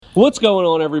What's going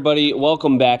on, everybody?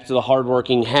 Welcome back to the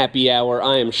Hardworking Happy Hour.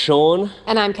 I am Sean.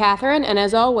 And I'm Catherine, and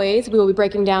as always, we will be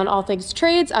breaking down all things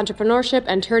trades, entrepreneurship,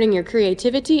 and turning your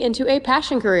creativity into a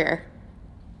passion career.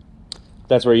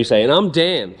 That's where you say, and I'm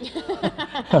Dan.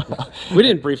 We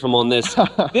didn't brief him on this.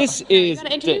 This is... You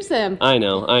gotta introduce him. I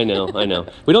know.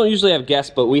 We don't usually have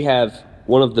guests, but we have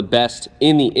one of the best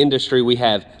in the industry. We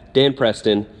have Dan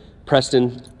Preston,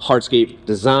 Hardscape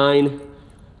Design.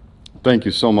 Thank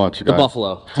you so much, guys. The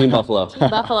Buffalo. Team Buffalo.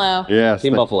 Buffalo. Yes.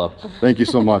 Team Buffalo. Thank you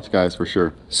so much, guys, for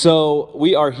sure. So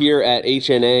we are here at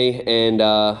HNA, and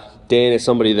Dan is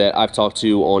somebody that I've talked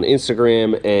to on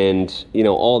Instagram and,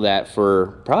 all that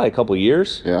for probably a couple of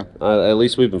years. Yeah. At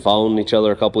least we've been following each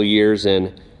other a couple of years,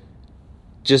 and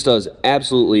just does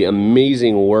absolutely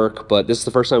amazing work. But this is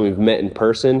the first time we've met in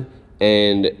person,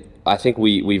 and I think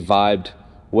we vibed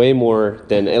way more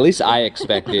than at least I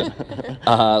expected.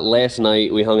 Last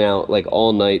night we hung out like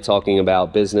all night talking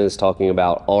about business, talking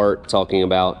about art, talking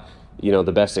about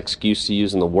the best excuse to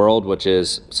use in the world, which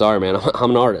is, sorry man,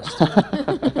 I'm an artist,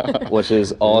 which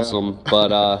is awesome.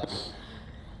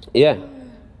 Yeah.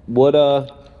 But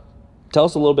tell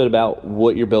us a little bit about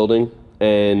what you're building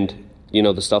and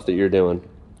the stuff that you're doing.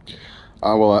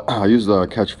 Well, I use the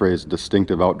catchphrase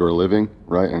distinctive outdoor living,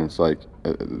 right? And it's like,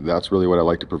 that's really what I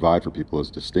like to provide for people is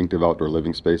distinctive outdoor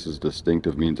living spaces.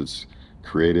 Distinctive means it's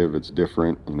creative, it's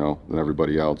different, than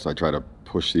everybody else. I try to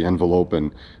push the envelope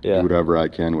and do whatever I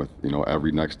can with,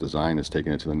 every next design is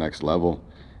taking it to the next level.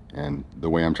 And the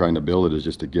way I'm trying to build it is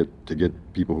just to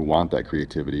get people who want that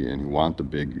creativity and who want the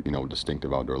big,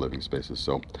 distinctive outdoor living spaces.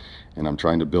 So, and I'm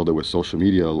trying to build it with social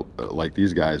media like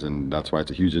these guys, and that's why it's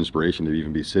a huge inspiration to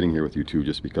even be sitting here with you two,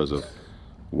 just because of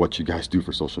what you guys do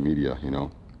for social media,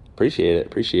 Appreciate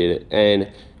it.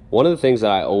 And one of the things that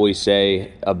I always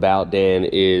say about Dan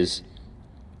is,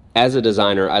 as a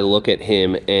designer, I look at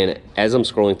him, and as I'm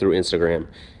scrolling through Instagram,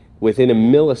 within a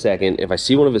millisecond, if I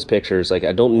see one of his pictures, like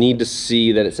I don't need to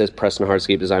see that it says Preston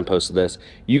Hardscape Design posted this.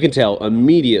 You can tell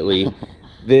immediately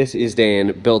this is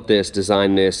Dan, built this,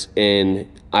 designed this. And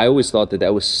I always thought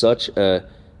that was such a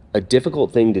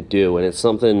difficult thing to do. And it's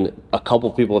something a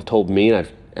couple people have told me,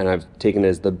 and I've taken it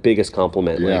as the biggest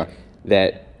compliment. Yeah. Like,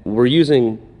 that we're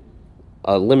using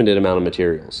a limited amount of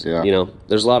materials. Yeah.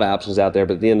 There's a lot of options out there,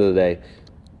 but at the end of the day,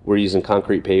 we're using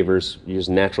concrete pavers, we're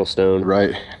using natural stone.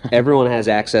 Right. Everyone has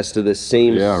access to the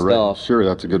same stuff. Right. Sure,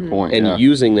 that's a good point. And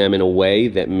using them in a way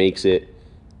that makes it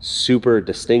super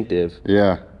distinctive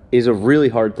is a really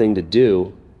hard thing to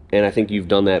do. And I think you've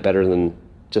done that better than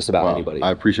just about anybody.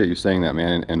 I appreciate you saying that,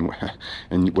 man.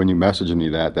 And when you messaged me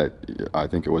that I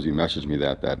think it was you messaged me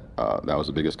that was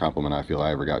the biggest compliment I feel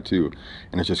I ever got too.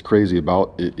 And it's just crazy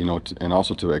about it, and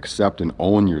also to accept and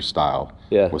own your style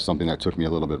was something that took me a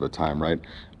little bit of a time, right?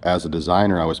 As a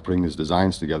designer, I was putting these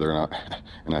designs together,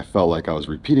 and I felt like I was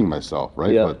repeating myself,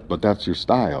 right? Yeah. But that's your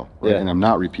style, right? Yeah. And I'm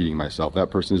not repeating myself. That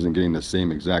person isn't getting the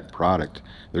same exact product.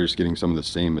 They're just getting some of the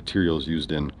same materials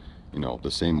used in,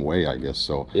 the same way, I guess.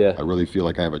 So I really feel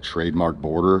like I have a trademark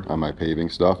border on my paving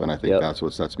stuff, and I think that's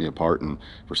what sets me apart. And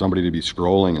for somebody to be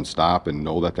scrolling and stop and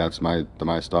know that that's my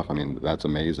stuff, I mean, that's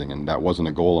amazing. And that wasn't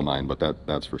a goal of mine, but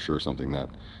that's for sure something that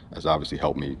has obviously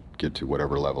helped me get to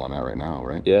whatever level I'm at right now,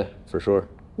 right? Yeah, for sure.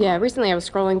 Yeah, recently I was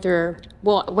scrolling through,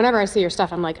 whenever I see your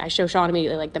stuff, I'm like, I show Sean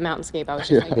immediately, like the mountainscape. I was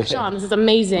just like, Sean, this is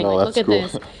amazing. No, like, look at cool.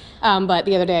 this. But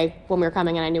the other day when we were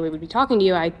coming and I knew we would be talking to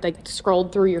you, I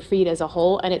scrolled through your feed as a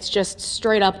whole, and it's just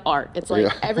straight up art. It's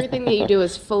like everything that you do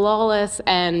is flawless,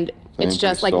 and it's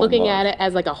just like looking at it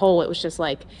as like a whole, it was just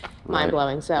like mind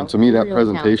blowing. So and to me, that really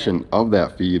presentation talented. of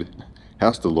that feed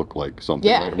has to look like something.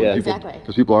 Yeah, right? yeah, exactly.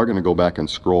 Because people are going to go back and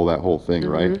scroll that whole thing,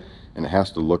 right? And it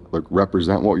has to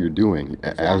represent what you're doing,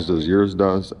 as does yours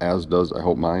does, as does, I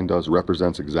hope mine does,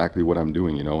 represents exactly what I'm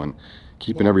doing, and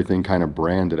keeping everything kind of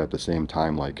branded at the same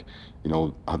time, like,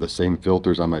 the same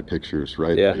filters on my pictures,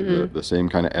 right? Yeah. The same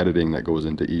kind of editing that goes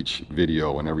into each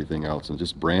video and everything else, and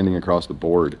just branding across the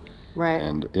board. Right.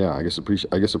 And I guess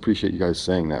appreciate you guys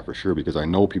saying that for sure, because I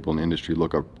know people in the industry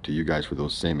look up to you guys for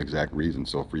those same exact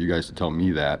reasons. So for you guys to tell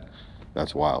me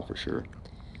that's wild for sure.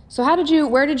 So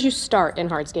where did you start in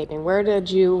hardscaping? Where did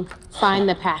you find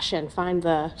the passion,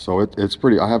 So it's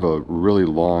pretty, I have a really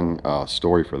long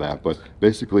story for that, but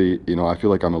basically, I feel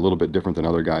like I'm a little bit different than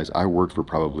other guys. I worked for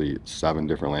probably 7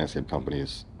 different landscape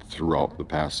companies throughout the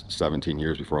past 17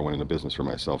 years before I went into business for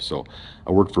myself. So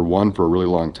I worked for one for a really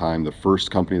long time. The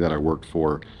first company that I worked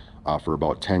for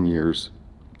about 10 years,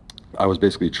 I was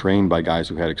basically trained by guys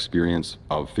who had experience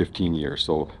of 15 years.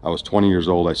 So I was 20 years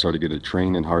old. I started getting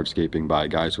trained in hardscaping by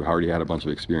guys who already had a bunch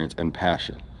of experience and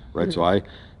passion, right? Mm-hmm. So I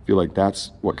feel like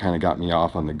that's what kind of got me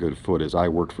off on the good foot, is I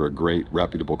worked for a great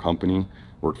reputable company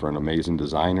worked for an amazing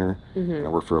designer, and I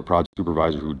worked for a project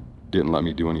supervisor who didn't let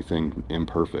me do anything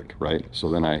imperfect, right? So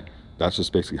then that's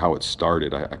just basically how it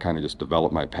started. I kind of just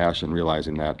developed my passion,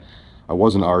 realizing that I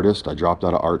was an artist. I dropped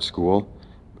out of art school,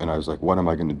 and I was like, what am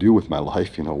I going to do with my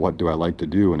life? What do I like to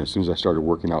do? And as soon as I started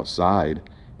working outside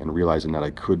and realizing that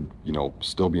I could,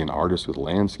 still be an artist with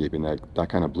landscaping, that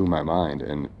kind of blew my mind,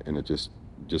 and it just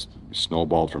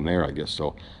snowballed from there, I guess.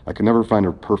 So I could never find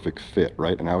a perfect fit,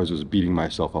 right? And I was just beating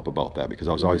myself up about that because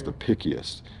I was always the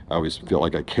pickiest. I always felt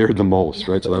like I cared the most,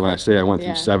 right? So when I say I went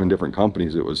through 7 different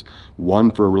companies, it was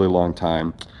one for a really long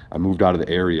time. I moved out of the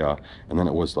area, and then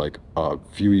it was like a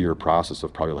few year process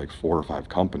of probably like 4 or 5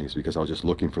 companies because I was just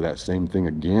looking for that same thing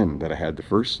again that I had the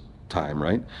first time,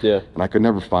 right? Yeah. And I could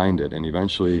never find it. And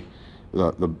eventually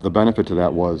the benefit to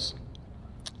that was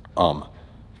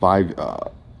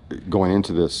going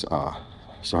into this,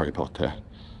 sorry about that.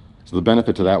 So the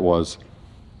benefit to that was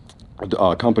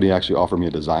a company actually offered me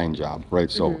a design job,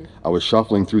 right? So I was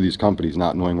shuffling through these companies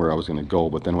not knowing where I was going to go,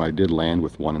 but then when I did land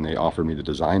with one and they offered me the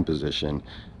design position,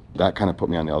 that kind of put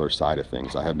me on the other side of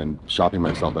things. I had been shopping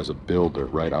myself as a builder,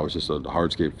 right? I was just a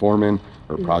hardscape foreman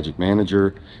or project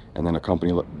manager, and then a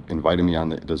company invited me on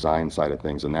the design side of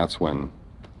things, and that's when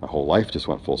my whole life just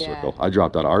went full circle. I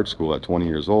dropped out of art school at 20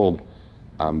 years old.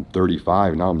 I'm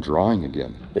 35, now I'm drawing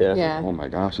again. Yeah. Oh my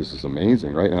gosh, this is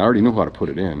amazing, right? And I already knew how to put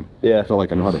it in. Yeah. I felt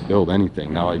like I know how to build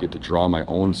anything. Now I get to draw my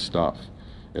own stuff.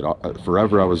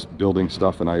 Forever I was building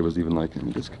stuff, and I was even like,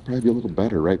 this could probably be a little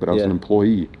better, right? But I was an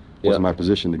employee. Wasn't my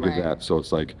position to give that. So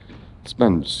it's like, it's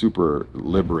been super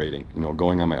liberating,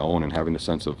 going on my own and having a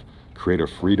sense of creative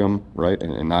freedom, right?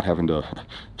 And not having to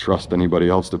trust anybody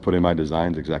else to put in my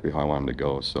designs exactly how I want them to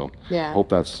go. So I hope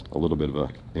that's a little bit of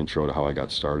an intro to how I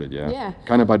got started. Yeah.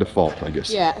 Kind of by default, I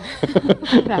guess. Yeah.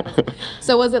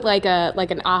 So was it like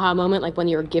an aha moment, like when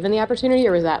you were given the opportunity,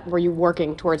 or were you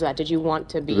working towards that? Did you want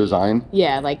to be design?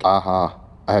 Yeah, like aha.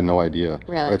 I had no idea.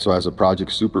 Really? Right, so as a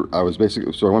project I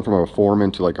went from a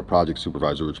foreman to like a project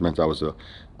supervisor, which meant I was a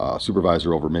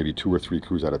supervisor over maybe 2 or 3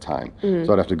 crews at a time.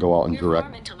 So I'd have to go out and direct.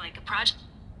 Foreman to like a project.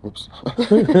 Oops.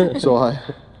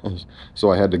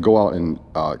 So I had to go out and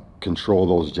control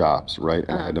those jobs, right?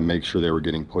 And I had to make sure they were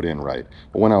getting put in right.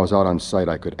 But when I was out on site,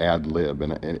 I could ad lib,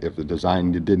 and if the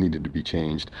design did need to be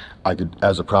changed, I could,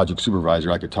 as a project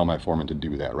supervisor, I could tell my foreman to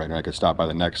do that, right? And I could stop by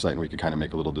the next site and we could kind of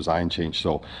make a little design change.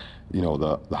 So,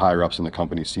 the higher ups in the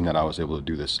company seen that I was able to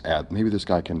do this maybe this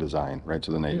guy can design, right?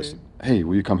 So then they just, hey,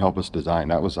 will you come help us design?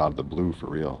 That was out of the blue, for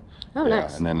real. Oh,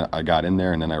 nice. And then I got in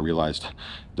there, and then I realized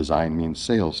design means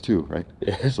sales too, right?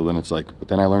 So then it's like, but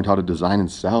then I learned how to design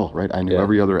and sell, right? I knew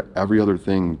every other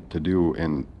thing to do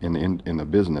in the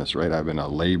business, right? I've been a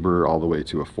laborer all the way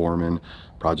to a foreman,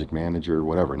 project manager,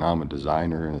 whatever. Now I'm a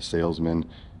designer and a salesman,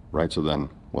 right? So then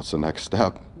what's the next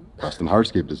step? Preston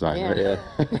Hardscape design, right? Yeah.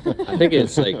 I think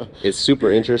it's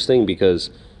super interesting because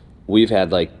we've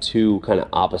had like 2 kind of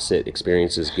opposite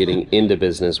experiences getting into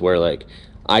business, where like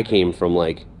I came from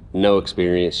like no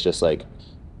experience, just like,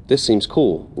 this seems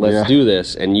cool, let's do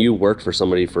this. And you worked for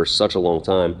somebody for such a long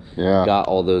time, got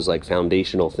all those like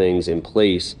foundational things in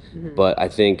place. But I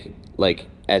think like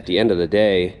at the end of the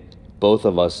day, both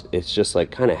of us, it's just like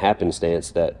kind of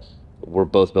happenstance that we're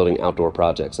both building outdoor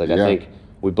projects. Like I think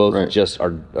we both just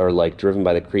are like driven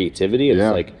by the creativity. And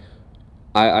it's like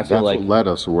I feel that's like what led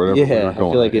us or whatever. Yeah, I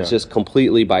feel like it's just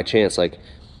completely by chance. Like,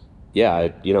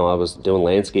 I was doing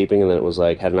landscaping, and then it was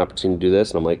like, had an opportunity to do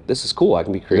this, and I'm like, this is cool. I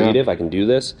can be creative. I can do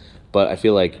this. But I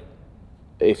feel like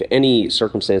if any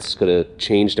circumstances could have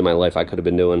changed in my life, I could have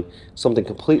been doing something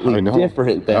completely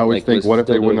different. I always think, what if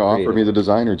they wouldn't have offered me the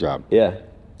designer job? Yeah.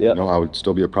 Yeah. I would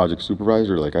still be a project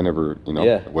supervisor. Like I never,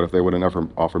 what if they would have never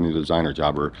offered me the designer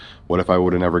job? Or what if I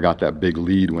would have never got that big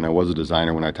lead when I was a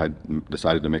designer, when I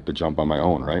decided to make the jump on my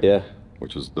own, right? Yeah.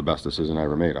 Which was the best decision I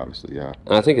ever made, obviously, yeah.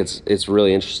 And I think it's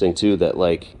really interesting too that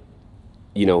like,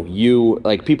 you,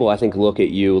 like people I think look at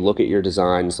your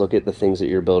designs, look at the things that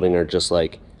you're building, are just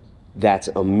like, that's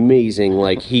amazing.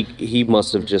 Like he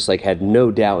must have just like had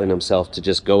no doubt in himself to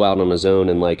just go out on his own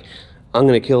and like, I'm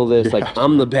gonna kill this. Like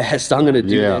I'm the best. I'm gonna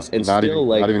do this. And not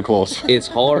even close. It's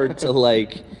hard to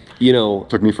like,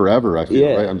 Took me forever. I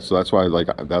feel right. And so that's why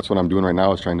that's what I'm doing right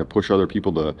now, is trying to push other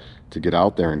people to get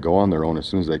out there and go on their own as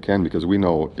soon as they can, because we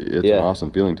know it's an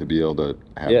awesome feeling to be able to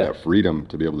have that freedom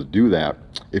to be able to do that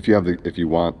if you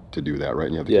want to do that, right?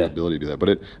 And you have the capability to do that. But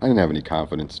I didn't have any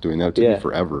confidence doing that. It took me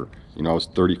forever. I was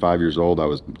 35 years old. I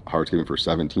was hardscaping for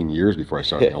 17 years before I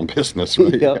started my own business.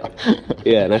 Right?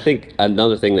 And I think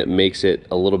another thing that makes it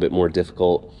a little bit more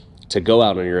difficult to go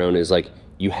out on your own is like,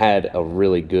 you had a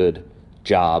really good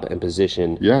job and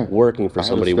position working for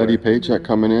somebody. I had a steady paycheck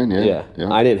coming in.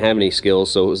 I didn't have any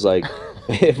skills, so it was like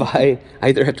if I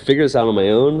either have to figure this out on my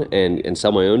own and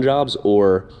sell my own jobs,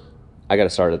 or I got to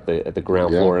start at the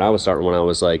ground floor. And I was starting when I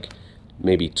was like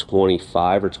maybe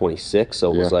 25 or 26.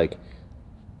 So it was like,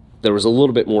 there was a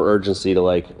little bit more urgency to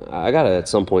like, I got to at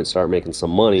some point start making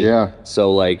some money. Yeah.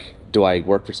 So like, do I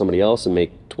work for somebody else and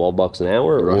make $12 an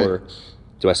hour, or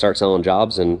do I start selling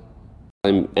jobs and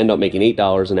I end up making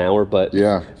 $8 an hour, but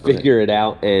figure it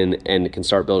out and can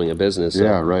start building a business? So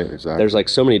exactly. There's like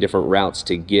so many different routes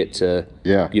to get to,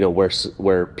 you know,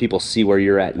 where people see where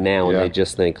you're at now and they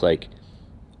just think like,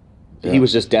 he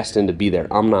was just destined to be there.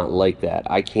 I'm not like that.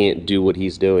 I can't do what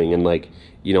he's doing. And like,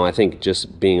 you know, I think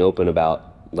just being open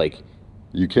about like,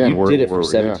 you did it for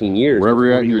 17 years. Wherever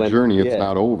you're at in your journey, it's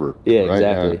not over. Yeah, right?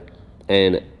 Exactly. Yeah.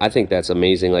 And I think that's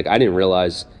amazing. Like, I didn't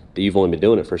realize that you've only been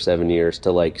doing it for 7 years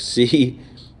to like see,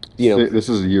 you know. This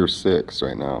is year 6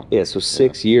 right now. Yeah, so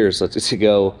 6 years to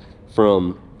go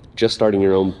from just starting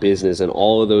your own business and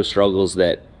all of those struggles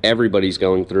that everybody's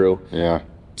going through. Yeah.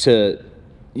 To,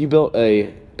 you built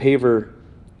a paver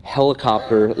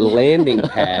helicopter landing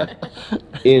pad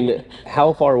in,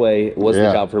 how far away was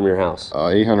the job from your house?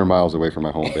 800 miles away from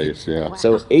my home base, Wow.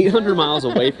 So 800 miles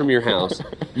away from your house,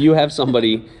 you have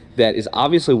somebody that is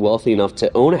obviously wealthy enough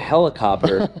to own a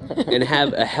helicopter and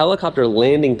have a helicopter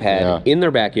landing pad in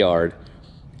their backyard,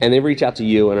 and they reach out to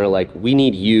you and are like, we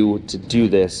need you to do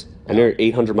this, and they're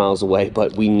 800 miles away,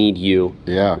 but we need you.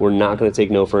 Yeah. We're not going to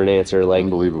take no for an answer. Like,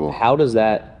 unbelievable. How does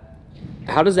that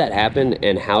happen,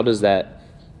 and how does that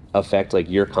affect like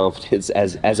your confidence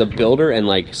as a builder and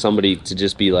like somebody to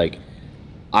just be like,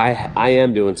 I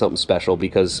am doing something special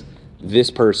because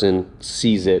this person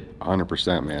sees it?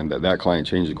 100%, man. That client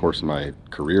changed the course of my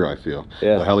career, I feel.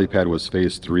 Yeah. The helipad was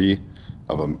phase 3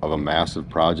 of a massive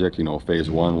project. You know, phase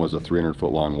 1 was a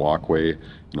 300-foot long walkway.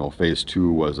 You know, phase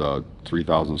 2 was a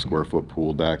 3,000 square foot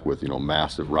pool deck with, you know,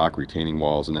 massive rock retaining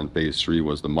walls. And then phase 3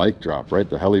 was the mic drop, right?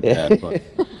 The helipad. But,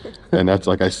 and that's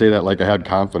like, I say that like I had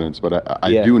confidence, but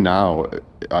I do now.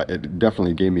 It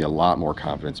definitely gave me a lot more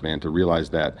confidence, man, to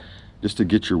realize that just to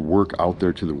get your work out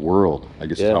there to the world, I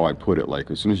guess is how I put it. Like,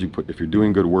 as soon as if you're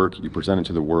doing good work, you present it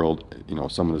to the world, you know,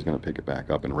 someone is going to pick it back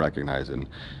up and recognize it. And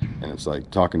it's like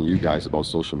talking to you guys about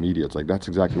social media. It's like, that's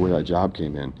exactly where that job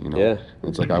came in, you know? Yeah. And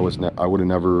it's like, I would have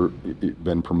never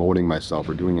been promoting myself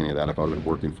or doing any of that if I would have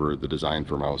been working for the design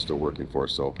firm I was still working for.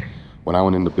 So when I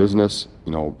went into business,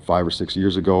 you know, 5 or 6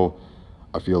 years ago,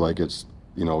 I feel like it's,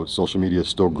 you know, social media is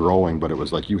still growing, but it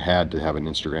was like you had to have an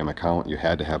Instagram account, you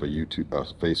had to have a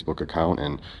Facebook account,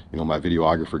 and you know, my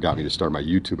videographer got me to start my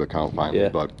YouTube account finally.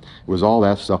 But it was all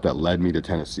that stuff that led me to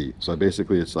Tennessee. So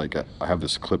basically, it's like I have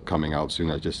this clip coming out soon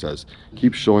that just says,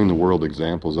 keep showing the world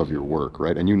examples of your work,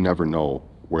 right? And you never know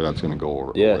where that's going to go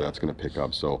or where that's going to pick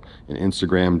up. So an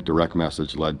Instagram direct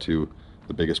message led to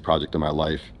the biggest project of my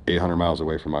life, 800 miles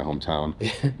away from my hometown.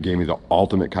 Gave me the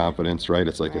ultimate confidence, right?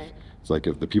 It's like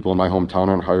if the people in my hometown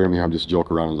aren't hiring me, I'm just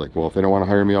joke around. I was like, well, if they don't want to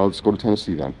hire me, I'll just go to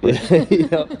Tennessee then.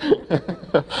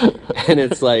 And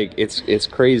it's like, it's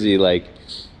crazy. Like,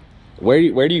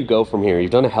 where do you go from here?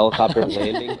 You've done a helicopter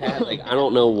landing pad. Like, I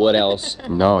don't know what else.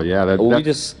 No, we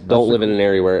just don't live in an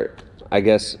area where, I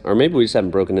guess, or maybe we just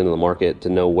haven't broken into the market to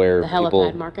know where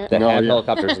people that have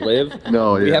helicopters live.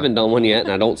 We haven't done one yet,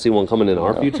 and I don't see one coming in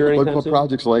our future anytime but soon.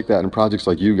 Projects like that and projects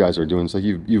like you guys are doing, it's like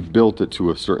you've built it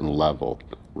to a certain level,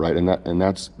 right? And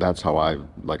that's how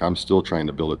I'm still trying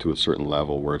to build it to a certain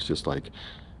level where it's just like,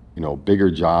 you know, bigger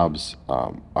jobs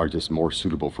are just more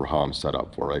suitable for how I'm set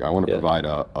up for. Right? I want to provide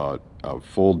a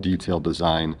full detailed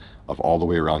design of all the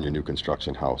way around your new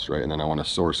construction house, right? And then I want to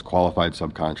source qualified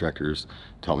subcontractors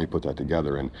to help me put that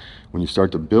together. And when you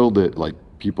start to build it, like,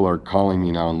 people are calling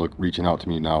me now and reaching out to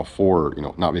me now for, you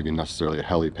know, not maybe necessarily a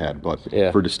helipad, but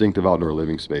for distinctive outdoor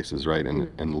living spaces, right? And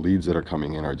the leads that are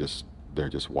coming in are just, they're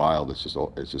just wild. It's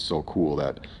just so cool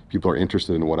that people are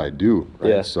interested in what I do,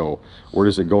 right? So where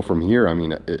does it go from here? I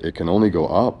mean, it can only go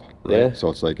up, right? So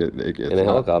it's like it's in a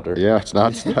helicopter. It's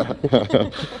not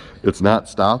it's not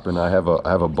stopping. I have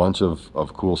a bunch of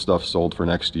cool stuff sold for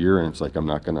next year, and it's like I'm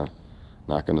not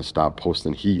gonna stop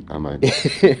posting heat on my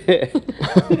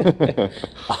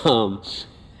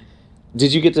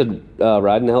Did you get to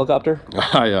ride in a helicopter?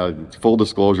 Full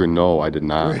disclosure, no, I did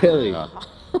not. Really?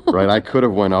 Right, I could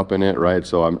have went up in it, right?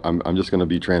 So I'm just going to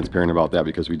be transparent about that,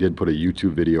 because we did put a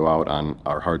YouTube video out on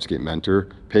our Hardscape Mentor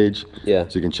page. So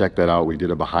you can check that out. We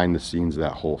did a behind the scenes of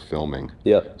that whole filming.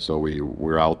 So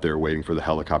we're out there waiting for the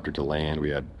helicopter to land. We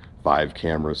had 5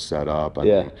 cameras set up. I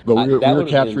mean, but we were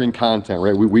capturing content,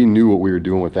 right? We knew what we were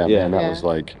doing with that, man.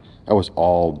 That was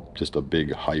all just a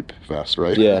big hype fest,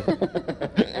 right?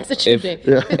 That's such a big.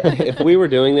 If we were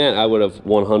doing that, I would have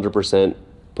 100%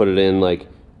 put it in like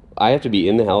I have to be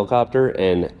in the helicopter,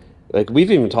 and like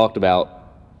we've even talked about,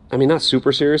 I mean, not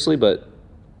super seriously, but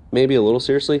maybe a little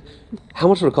seriously, how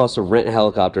much would it cost to rent a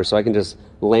helicopter so I can just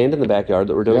land in the backyard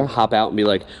that we're doing, hop out and be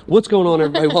like, what's going on,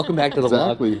 everybody? Welcome back to the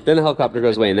vlog. Then the helicopter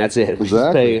goes away, and that's it.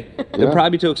 Exactly. It'd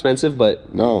probably be too expensive, but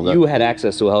you had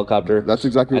access to a helicopter. That's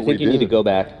exactly what we did. I think you need to go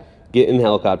back, get in the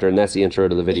helicopter, and that's the intro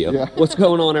to the video. What's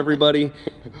going on, everybody?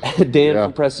 Dan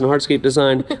from Preston Hardscape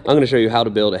Design. I'm going to show you how to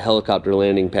build a helicopter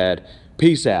landing pad.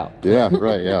 Peace out. Yeah,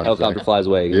 right, yeah. Helicopter flies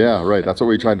away again. Yeah, right. That's what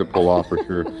we tried to pull off for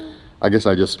sure. I guess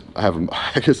I have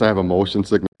a motion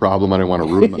sickness problem. I didn't want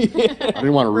to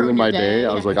ruin my day.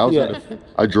 I was like,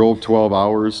 I drove 12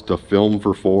 hours to film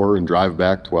for 4 and drive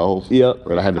back 12. Yep.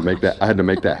 Right. I had to make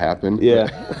that happen. Yeah.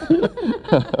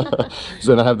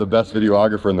 So then I have the best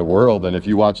videographer in the world, and if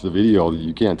you watch the video,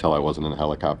 you can't tell I wasn't in a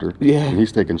helicopter. Yeah. And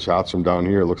he's taking shots from down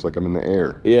here. It looks like I'm in the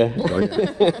air. Yeah.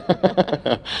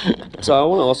 So I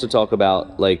want to also talk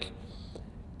about, like,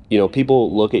 you know,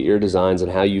 people look at your designs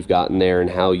and how you've gotten there and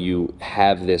how you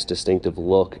have this distinctive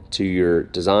look to your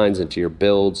designs and to your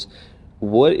builds.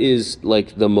 What is,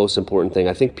 like, the most important thing?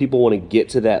 I think people want to get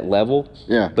to that level,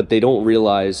 but they don't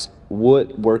realize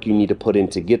what work you need to put in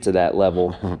to get to that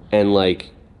level. And,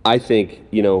 like, I think,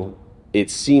 you know, it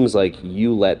seems like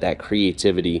you let that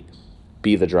creativity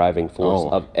be the driving force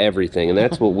of everything. And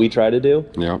that's what we try to do.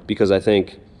 Because I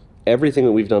think everything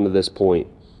that we've done to this point,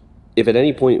 if at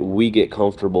any point we get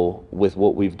comfortable with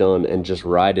what we've done and just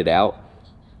ride it out,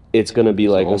 it's going to be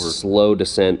like a slow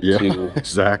descent to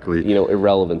exactly, you know,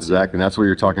 irrelevance. Exactly, and that's what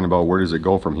you're talking about. Where does it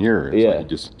go from here? It's like you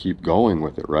just keep going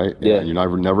with it, right? You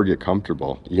never get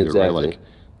comfortable either, right? Like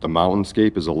the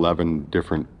mountainscape is 11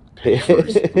 different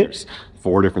papers. There's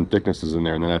 4 different thicknesses in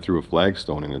there, and then I threw a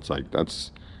flagstone, and it's like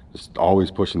that's just always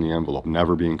pushing the envelope,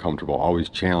 never being comfortable, always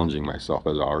challenging myself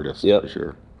as an artist. For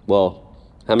sure. Well,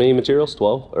 how many materials?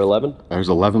 12 or 11? There's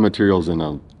 11 materials in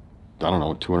a, I don't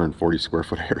know, 240 square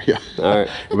foot area. All right.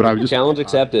 But I was just, challenge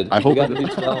accepted. I hope you got to do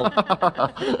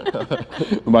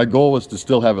 12. My goal was to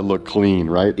still have it look clean,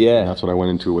 right? Yeah. And that's what I went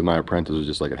into with my apprentice. It was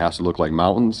just like, it has to look like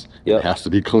mountains. It has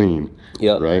to be clean.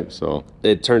 Right? So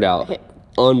it turned out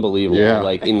unbelievable,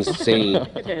 like insane.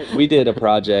 We did a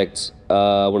project,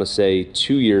 I want to say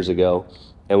 2 years ago,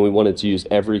 and we wanted to use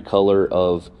every color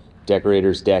of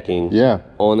decorators decking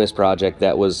on this project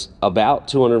that was about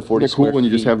 240 Isn't it cool when you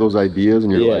just have those ideas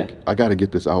and you're like, I got to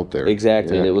get this out there.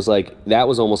 Exactly. And it was like, that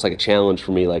was almost like a challenge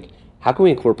for me. Like, how can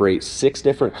we incorporate 6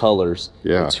 different colors,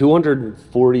 a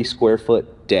 240 square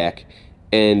foot deck,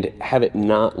 and have it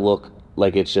not look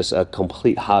like it's just a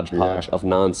complete hodgepodge of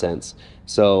nonsense?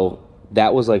 So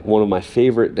that was like one of my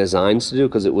favorite designs to do,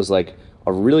 because it was like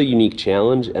a really unique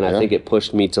challenge, and I think it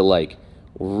pushed me to like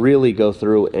really go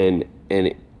through and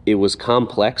it was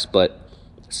complex, but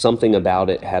something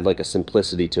about it had like a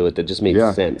simplicity to it that just made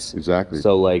sense. Exactly.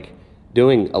 So like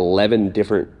doing 11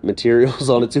 different materials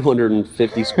on a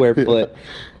 250 square foot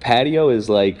patio is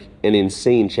like an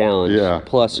insane challenge.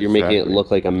 Plus you're making it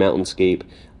look like a mountainscape.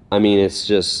 I mean, it's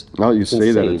just, now that you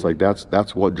say that, it's like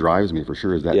that's what drives me for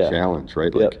sure, is that challenge,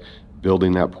 right? Like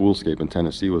building that poolscape in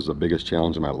Tennessee was the biggest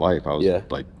challenge of my life. I was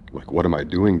like, what am I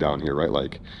doing down here, right?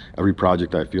 Like every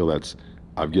project I feel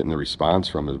I'm getting the response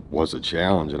from it was a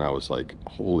challenge, and I was like,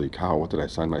 holy cow, what did I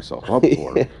sign myself up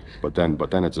for? But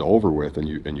then it's over with, and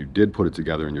you did put it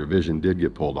together, and your vision did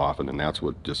get pulled off, and then that's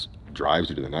what just drives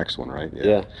you to the next one, right?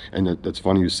 And that's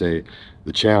funny you say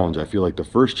the challenge. I feel like the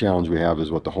first challenge we have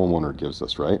is what the homeowner gives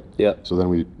us, right? So then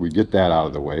we get that out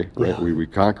of the way, right? We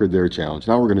conquered their challenge.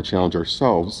 Now we're going to challenge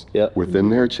ourselves within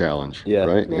their challenge,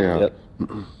 right?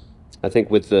 I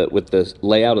think with the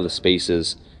layout of the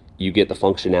spaces, you get the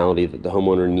functionality that the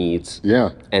homeowner needs.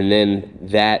 And then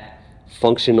that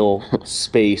functional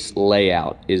space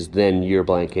layout is then your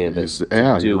blank canvas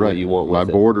to do what you want with my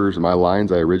it. borders, my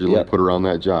lines I originally put around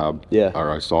that job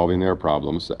are solving their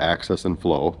problems, the access and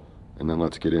flow, and then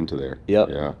let's get into there.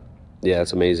 Yeah,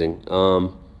 it's amazing.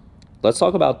 Let's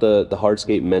talk about the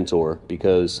Hardscape mentor,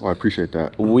 because I appreciate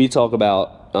that. We talk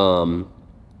about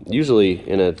usually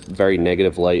in a very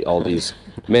negative light, all these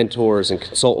mentors and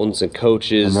consultants and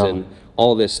coaches and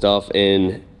all this stuff,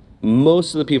 and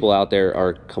most of the people out there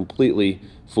are completely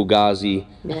fugazi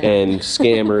and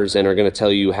scammers and are going to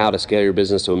tell you how to scale your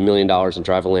business to $1 million and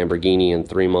drive a Lamborghini in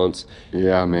 3 months.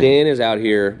 Man. Dan is out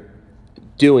here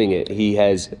doing it. He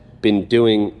has been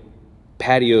doing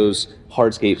patios,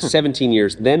 hardscape 17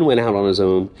 years, then went out on his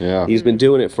own. He's been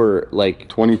doing it for like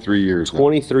 23 years.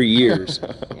 23 years.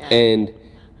 And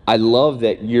I love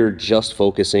that you're just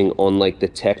focusing on like the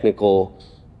technical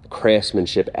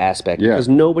craftsmanship aspect, because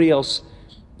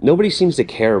nobody seems to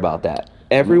care about that.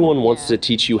 Everyone wants to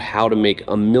teach you how to make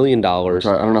 $1 million. I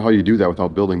don't know how you do that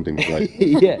without building things right.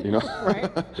 Yeah. You know?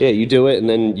 Right. Yeah, you do it and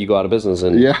then you go out of business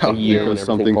in a year and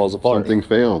everything falls apart. Something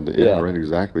failed. Yeah, right,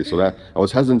 exactly. So that I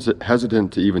was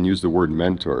hesitant to even use the word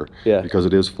mentor because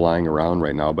it is flying around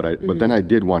right now. But then I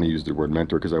did want to use the word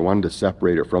mentor because I wanted to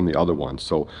separate it from the other ones.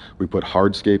 So we put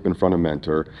Hardscape in front of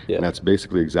mentor, and that's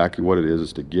basically exactly what it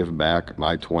is to give back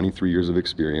my 23 years of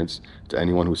experience to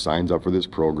anyone who signs up for this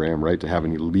program, right? To have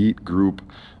an elite group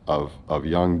of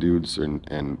young dudes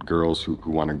and girls who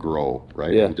want to grow,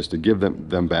 right? Yeah. And just to give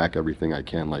them back everything I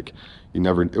can. Like,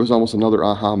 it was almost another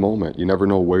aha moment. You never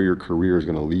know where your career is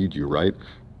going to lead you, right?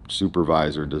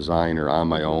 Supervisor, designer, on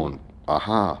my own.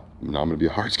 Aha, now I'm going to be a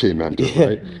Hardscape mentor,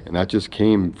 right? And that just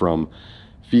came from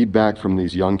feedback from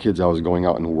these young kids I was going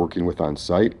out and working with on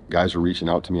site. Guys were reaching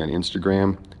out to me on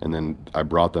Instagram, and then I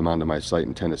brought them onto my site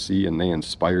in Tennessee, and they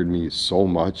inspired me so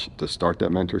much to start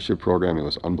that mentorship program. It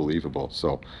was unbelievable.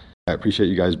 So I appreciate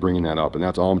you guys bringing that up, and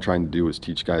that's all I'm trying to do is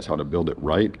teach guys how to build it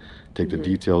right, take the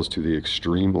details to the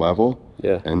extreme level,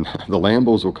 and the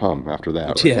Lambos will come after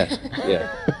that.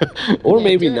 Right? Or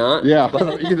maybe not.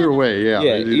 Either way,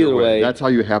 either way. That's how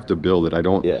you have to build it.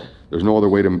 There's no other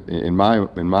way to, in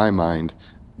my mind,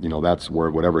 that's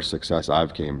where whatever success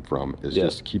I've came from is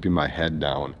just keeping my head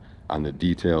down on the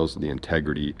details, the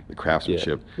integrity, the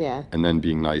craftsmanship, and then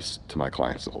being nice to my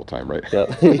clients the whole time, right?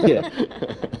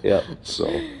 So,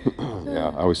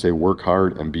 I always say work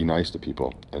hard and be nice to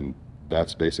people, and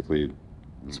that's basically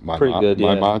my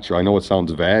mantra. I know it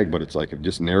sounds vague, but it's like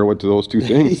just narrow it to those two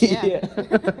things.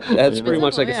 That's pretty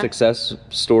much like a success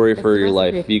story for your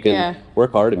life. If you can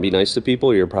work hard and be nice to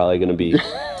people, you're probably going to be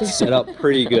set up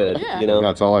pretty good.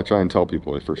 That's all I try and tell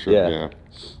people for sure.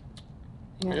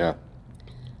 Yeah.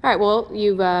 All right. Well,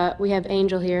 we have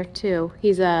Angel here too.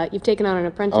 You've taken on an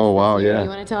apprentice. Oh wow, yeah. You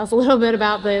want to tell us a little bit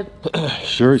about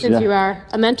since you are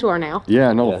a mentor now?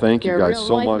 Yeah, no, thank you guys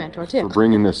so much for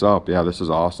bringing this up. Yeah, this is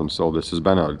awesome. So this has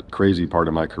been a crazy part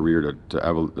of my career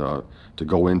to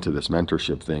go into this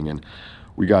mentorship thing, and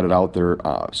we got it out there,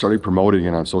 started promoting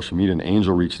it on social media, and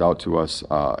Angel reached out to us.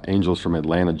 Angel's from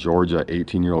Atlanta, Georgia,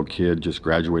 18-year-old kid, just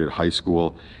graduated high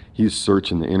school. He's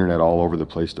searching the internet all over the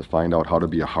place to find out how to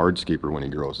be a hardscaper when he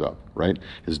grows up, right?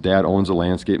 His dad owns a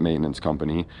landscape maintenance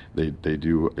company. They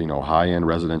do, high-end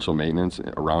residential maintenance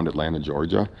around Atlanta,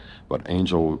 Georgia. But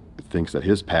Angel thinks that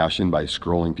his passion by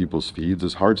scrolling people's feeds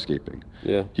is hardscaping.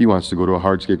 Yeah. He wants to go to a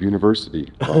hardscape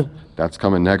university. Well, that's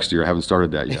coming next year. I haven't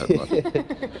started that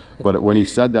yet. But when he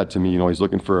said that to me, he's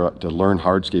looking to learn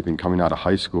hardscaping coming out of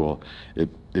high school. It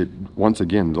once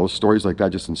again, those stories like that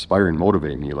just inspire and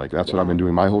motivate me. Like, that's what I've been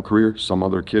doing my whole career. Some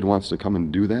other kid wants to come and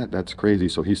do that. That's crazy.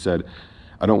 So he said,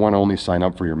 I don't want to only sign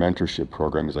up for your mentorship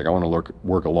program. He's like, I want to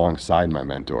work alongside my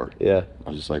mentor. Yeah. I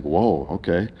was just like, whoa,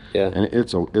 okay. Yeah. And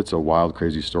it's a wild,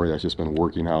 crazy story that's just been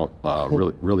working out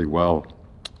really, really well.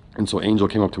 And so Angel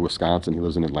came up to Wisconsin. He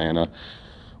lives in Atlanta.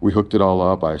 We hooked it all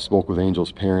up. I spoke with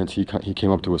Angel's parents. He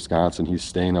came up to Wisconsin. He's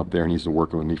staying up there, and he's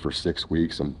working with me for 6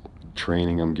 weeks. I'm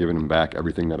training him, giving him back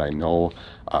everything that I know.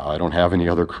 I don't have any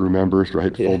other crew members,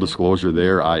 right? Full disclosure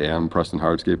there. I am Preston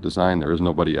Hardscape Design. There is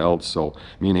nobody else. So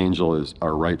me and Angel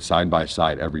are right side by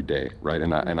side every day, right?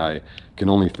 And I can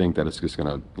only think that it's just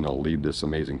gonna, lead this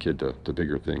amazing kid to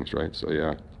bigger things, right? So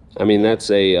yeah. I mean, that's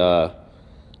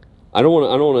I don't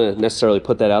want to necessarily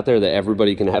put that out there that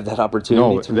everybody can have that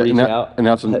opportunity to reach out. And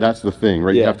that's the thing,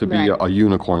 right? You have to be a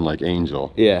unicorn like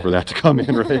Angel for that to come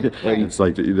in, right? It's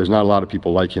like there's not a lot of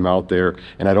people like him out there,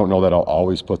 and I don't know that I'll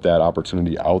always put that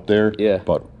opportunity out there. Yeah.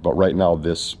 But right now,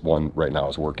 this one right now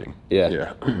is working.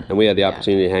 Yeah. And we had the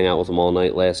opportunity to hang out with him all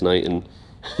night last night, and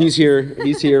he's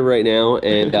here right now,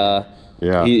 and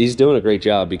he's doing a great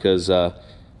job because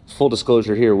full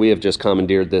disclosure here, we have just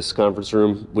commandeered this conference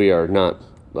room. We are not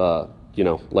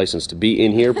licensed to be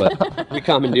in here, but we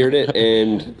commandeered it,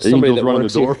 and somebody that running the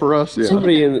door for us. Yeah.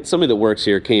 Somebody that works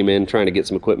here came in trying to get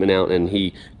some equipment out, and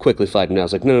he quickly flagged me. I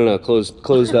was like, no,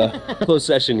 closed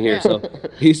session here. So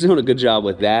he's doing a good job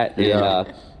with that,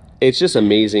 and it's just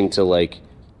amazing to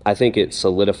I think it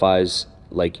solidifies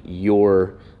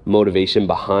your motivation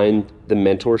behind the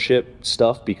mentorship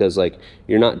stuff, because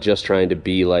you're not just trying to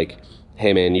be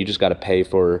hey man, you just got to pay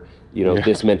for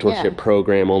this mentorship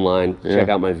program online, check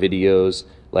out my videos,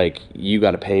 you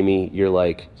got to pay me. You're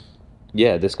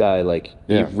this guy,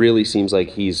 he really seems like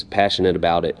he's passionate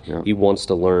about it. He wants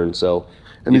to learn. So,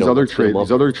 and these other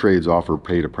trades offer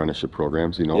paid apprenticeship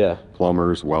programs,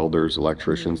 plumbers, welders,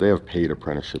 electricians, they have paid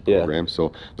apprenticeship programs.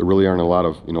 So there really aren't a lot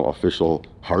of, official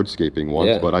hardscaping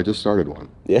ones, but I just started one.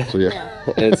 So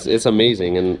it's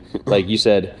amazing. And like you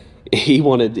said, he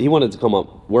wanted to come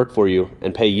up work for you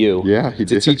and pay you he to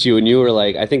did. teach you, and you were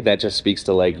like, I think that just speaks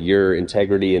to like your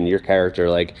integrity and your character.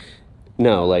 Like,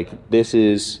 no, like this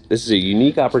is a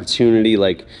unique opportunity.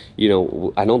 Like, you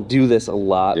know, I don't do this a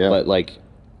lot, but like,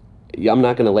 I'm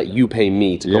not going to let you pay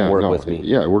me to come work with me.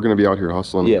 Yeah, we're going to be out here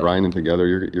hustling and grinding together.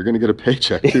 You're going to get a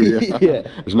paycheck too.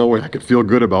 There's no way I could feel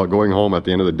good about going home at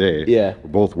the end of the day. We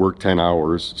both worked 10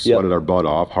 hours, sweated our butt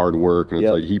off, hard work, and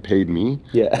it's like he paid me.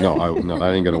 No,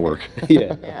 that ain't going to work.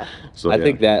 So I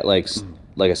think that like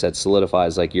I said,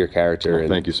 solidifies like your character. And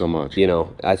thank you so much. You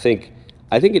know, I think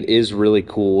it is really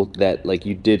cool that like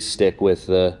you did stick with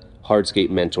the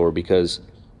Hardscape mentor, because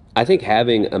I think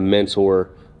having a mentor,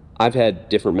 I've had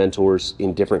different mentors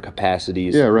in different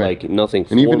capacities. Like nothing and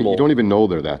formal. Even you don't even know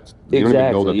they're that. You don't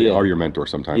even know that they are your mentor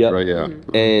sometimes, right?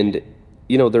 And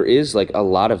you know, there is like a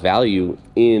lot of value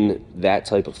in that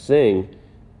type of thing,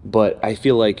 but I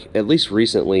feel like at least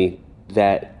recently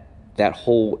that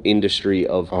whole industry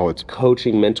of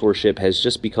coaching mentorship has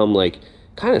just become like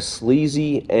kind of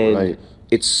sleazy, and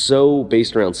it's so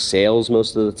based around sales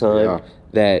most of the time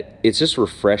that it's just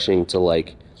refreshing to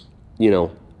like, you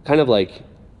know, kind of like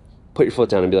put your foot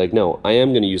down and be like, no, I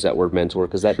am going to use that word mentor,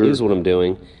 because that is what I'm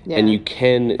doing, and you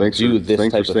can do this type of thing.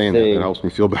 Thanks for saying that. It helps me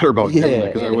feel better about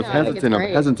it, because I was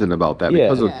hesitant about that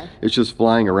because it's just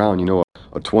flying around. You know,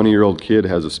 a 20-year-old kid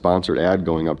has a sponsored ad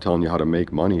going up telling you how to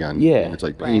make money on. And it's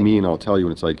like, pay me and I'll tell you.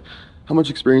 And it's like, how much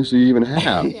experience do you even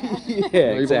have?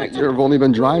 Exactly. You've only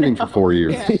been driving for 4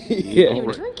 years.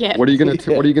 What are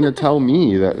you gonna tell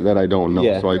me that I don't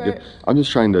know? So I'm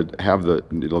just trying to have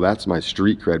that's my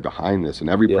street cred behind this, and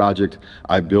every project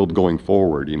I build going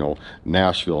forward, you know,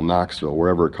 Nashville, Knoxville,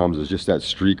 wherever it comes, is just that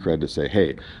street cred to say,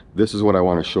 hey, this is what I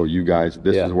want to show you guys.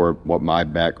 This is what my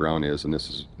background is, and this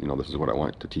is what I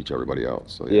want to teach everybody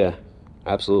else. So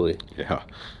absolutely.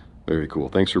 Very cool.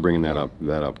 Thanks for bringing that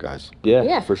up, guys.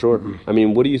 Yeah, for sure. I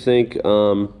mean, what do you think?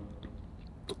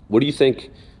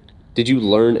 Did you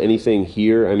learn anything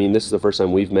here? I mean, this is the first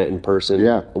time we've met in person.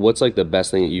 What's like the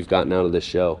best thing that you've gotten out of this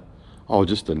show? Oh,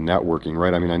 just the networking,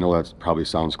 right? I mean, I know that probably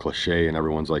sounds cliche, and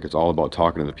everyone's like, it's all about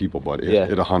talking to the people, but it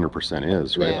 100%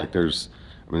 is, right? Like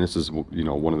this is, you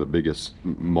know, one of the biggest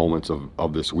moments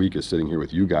of this week is sitting here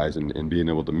with you guys and being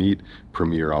able to meet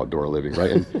Premier Outdoor Living,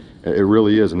 right? And it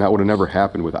really is, and that would have never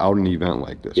happened without an event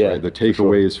like this, right? The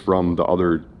takeaways from the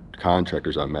other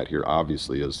contractors I've met here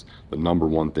obviously is the number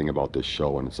one thing about this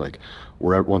show, and it's like,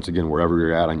 wherever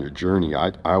you're at on your journey,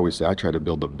 I always say I try to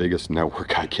build the biggest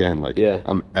network I can. Like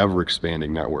I'm ever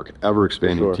expanding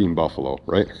Team Buffalo,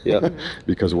 right?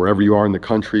 Because wherever you are in the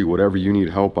country, whatever you need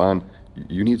help on,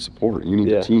 you need support, you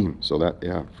need a team. So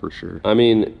that, for sure. I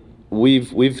mean,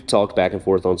 we've talked back and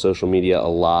forth on social media a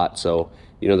lot, so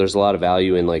you know, there's a lot of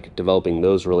value in like developing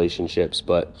those relationships,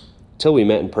 but until we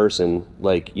met in person,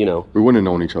 like, you know, we wouldn't have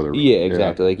known each other.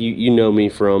 Exactly. Like you know me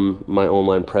from my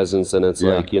online presence, and it's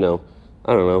like, you know,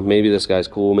 I don't know, maybe this guy's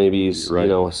cool, maybe he's you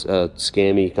know, a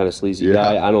scammy kind of sleazy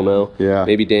guy, I don't know.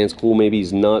 Maybe Dan's cool, maybe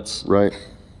he's nuts.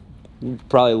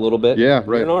 Probably a little bit.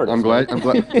 Right. I'm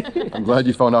glad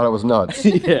you found out I was nuts.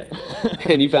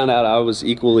 And you found out I was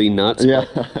equally nuts.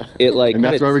 It like, and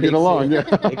that's why we get along. It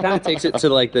kind of takes it to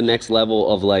like the next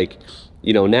level of like,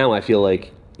 you know, now I feel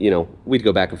like, you know, we'd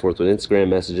go back and forth with Instagram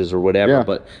messages or whatever,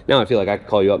 but now I feel like I could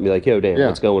call you up and be like, yo, Dan,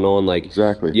 what's going on? Like,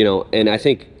 you know, and I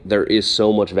think there is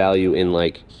so much value in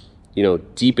like, you know,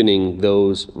 deepening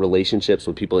those relationships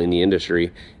with people in the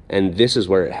industry. And this is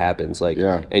where it happens. Like,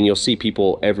 and you'll see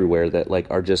people everywhere that like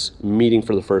are just meeting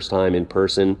for the first time in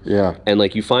person. And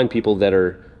like you find people that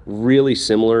are really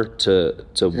similar to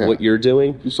what you're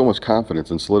doing. There's so much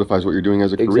confidence and solidifies what you're doing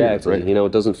as a career. Right? You know,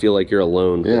 it doesn't feel like you're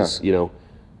alone. You know,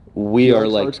 we are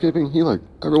like hardscaping. He like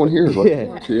everyone here is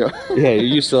like you're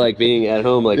used to like being at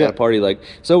home like at a party like,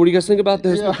 so what do you guys think about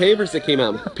those new pavers that came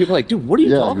out? People are like, dude, what are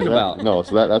you talking about? No,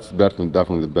 so that's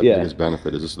definitely the biggest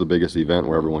benefit. Is this is the biggest event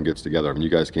where everyone gets together. I mean, you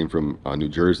guys came from New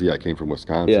Jersey, I came from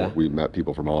Wisconsin. We met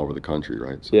people from all over the country,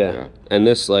 right? So, and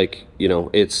this, like, you know,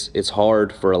 it's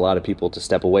hard for a lot of people to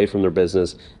step away from their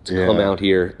business to come out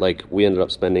here. Like, we ended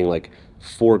up spending like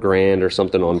 $4,000 or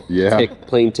something on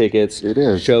plane tickets,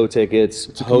 show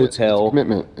tickets, hotel,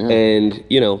 commitment, and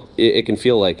you know, it can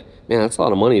feel like, man, that's a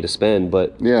lot of money to spend,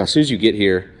 but as soon as you get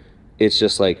here, it's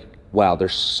just like, wow,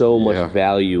 there's so much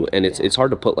value, and it's hard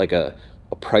to put like a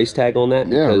price tag on that,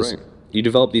 because you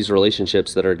develop these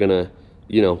relationships that are gonna,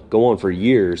 you know, go on for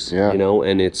years, you know,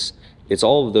 and it's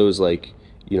all of those like,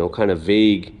 you know, kind of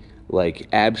vague, like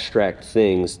abstract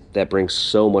things that bring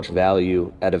so much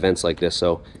value at events like this.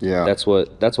 So that's what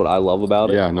I love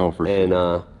about it. For sure.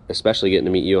 And especially getting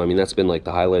to meet you. I mean, that's been like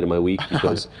the highlight of my week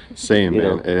because Same,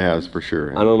 man. It has for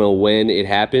sure. I don't know when it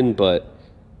happened, but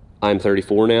I'm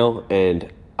 34 now,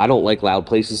 and I don't like loud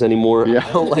places anymore. Yeah.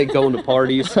 I don't like going to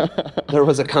parties. There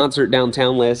was a concert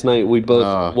downtown last night. We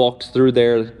both walked through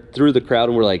the crowd,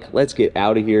 and we're like, let's get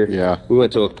out of here. Yeah. We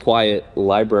went to a quiet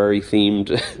library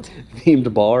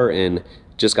themed bar and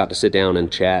just got to sit down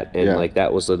and chat, and like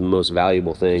that was the most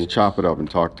valuable thing. Just chop it up and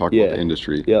talk about the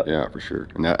industry. Yep. Yeah, for sure.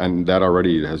 And that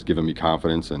already has given me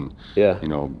confidence and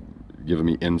giving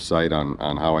me insight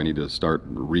on how I need to start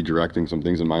redirecting some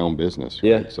things in my own business. Right?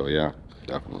 Yeah. So yeah,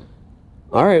 definitely.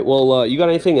 All right. Well, you got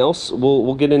anything else?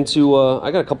 We'll get into.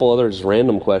 I got a couple other just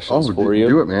random questions for you.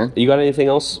 Do it, man. You got anything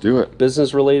else? Do it.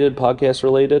 Business related, podcast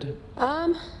related?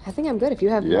 I think I'm good. If you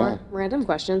have more random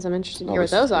questions, I'm interested to hear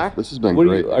what those are. This has been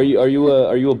great. Are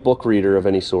you a book reader of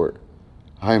any sort?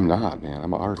 I am not, man.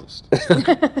 I'm an artist.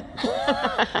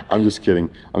 I'm just kidding.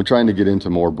 I'm trying to get into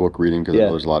more book reading because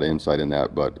there's a lot of insight in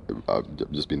that. But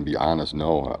just being to be honest,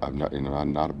 no, I'm not.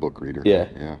 I'm not a book reader. Yeah.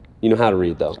 Yeah. You know how to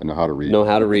read, though. I know how to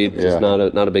read. Just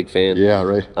not a big fan. Yeah,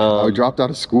 right. I dropped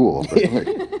out of school.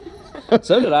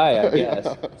 So did I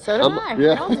guess. So did I.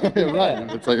 Yeah,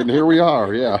 right. It's like, and here we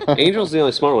are. Yeah. Angel's the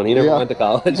only smart one. He never went to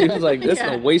college. He was like, this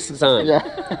is a waste of time.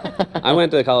 Yeah. I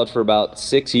went to college for about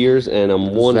 6 years, and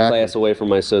I'm one class away from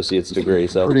my associate's degree.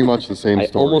 So pretty much the same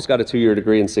story. I almost got a 2-year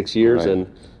degree in 6 years, and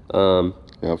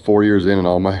 4 years in, and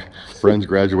all my friends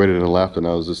graduated and left, and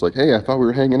I was just like, hey, I thought we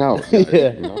were hanging out. Guys,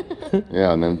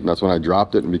 Yeah, and then that's when I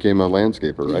dropped it and became a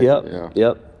landscaper, right?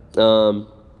 Yep.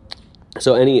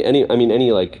 So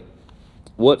any like,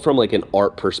 what from like an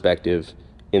art perspective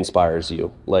inspires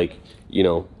you? Like,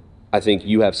 I think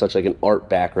you have such like an art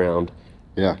background.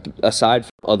 Yeah. Aside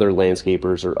from other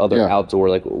landscapers or other outdoor,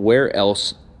 like where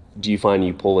else do you find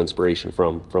you pull inspiration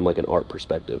from like an art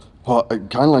perspective? Well,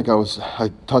 kind of like I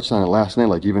touched on it last night,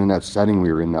 like even in that setting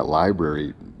we were in, that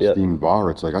library themed bar,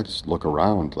 it's like I just look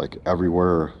around, like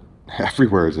everywhere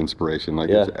is inspiration. Like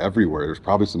it's everywhere. There's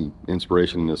probably some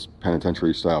inspiration in this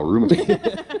penitentiary style room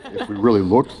if we really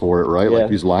looked for it, right? Like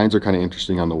these lines are kind of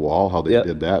interesting on the wall, how they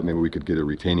did that. Maybe we could get a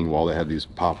retaining wall that had these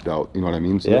popped out, you know what I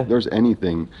mean? So if there's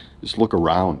anything, just look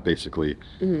around basically.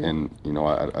 And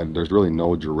there's really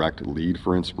no direct lead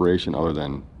for inspiration other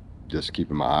than just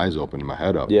keeping my eyes open and my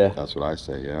head up. That's what I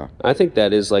say. I think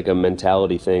that is like a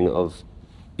mentality thing of,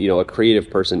 a creative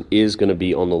person is going to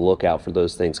be on the lookout for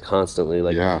those things constantly.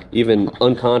 Like even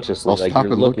unconsciously, like stop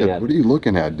you're and looking look at. What are you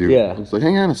looking at, dude? Yeah. It's like,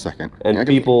 hang on a second. And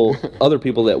other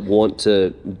people that want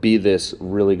to be this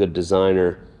really good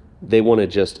designer, they want to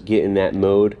just get in that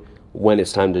mode when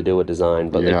it's time to do a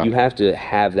design. But like you have to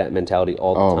have that mentality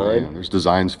all the time. Man. There's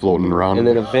designs floating around. And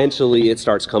then eventually it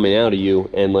starts coming out of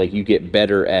you, and like you get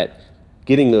better at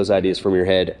getting those ideas from your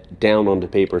head down onto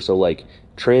paper. So like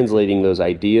translating those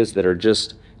ideas that are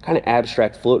just kind of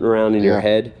abstract floating around in your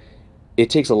head,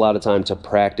 it takes a lot of time to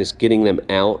practice getting them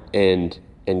out and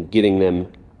getting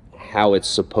them how it's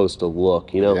supposed to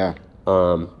look, and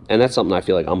that's something I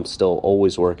feel like I'm still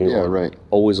always working on,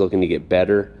 always looking to get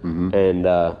better. And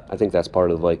I think that's part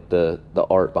of like the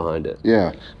art behind it.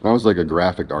 When I was like a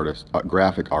graphic artist,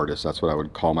 that's what I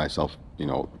would call myself,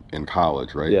 in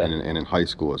college, right? And in high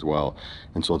school as well.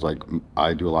 And so it's like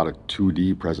I do a lot of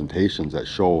 2D presentations that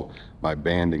show my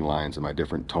banding lines and my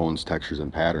different tones, textures,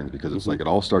 and patterns, because it's like it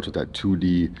all starts with that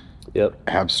 2D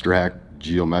abstract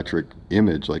geometric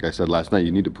image. Like I said last night,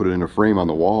 you need to put it in a frame on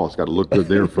the wall. It's got to look good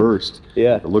there first.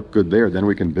 It'll look good there, then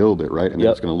we can build it, right? And then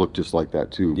it's going to look just like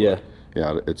that too.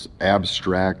 It's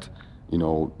abstract,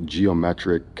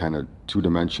 geometric, kind of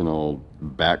two-dimensional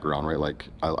background, right? Like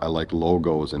I like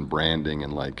logos and branding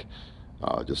and like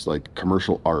just like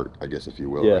commercial art, I guess, if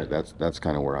you will. Right? That's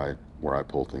kind of where I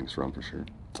pull things from, for sure.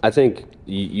 I think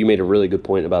you made a really good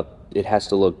point about it has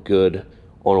to look good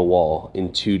on a wall in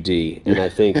 2D, and I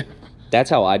think that's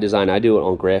how I design. I do it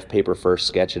on graph paper first,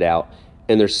 sketch it out,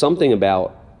 and there's something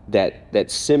about that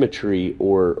symmetry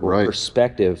or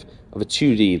perspective of a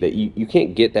 2D that you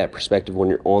can't get that perspective when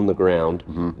you're on the ground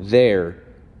there,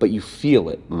 but you feel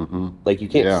it. Like you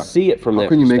can't see it from that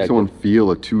perspective. How can you make someone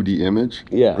feel a 2D image?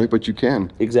 Right, but you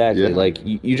can. Exactly. Like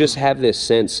you just have this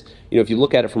sense, if you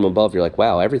look at it from above, you're like,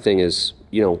 wow, everything is,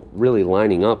 really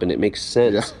lining up and it makes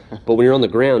sense. But when you're on the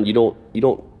ground, you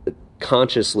don't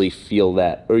consciously feel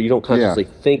that, or you don't consciously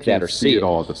think that or see it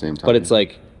all at the same time. But it's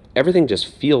like everything just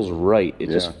feels right. It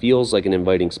just feels like an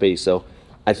inviting space. So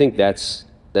I think that's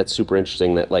super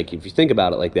interesting that, like, if you think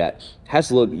about it like that, it has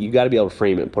to look, you got to be able to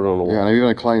frame it and put it on a wall. And I've even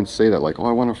had clients say that, like, oh,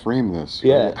 I want to frame this.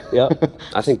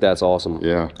 I think that's awesome.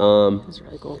 That's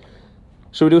really cool.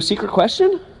 Should we do a secret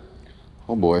question?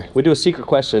 Oh boy. We do a secret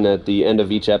question at the end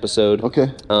of each episode.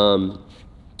 Okay.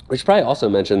 We should probably also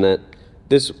mention that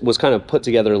this was kind of put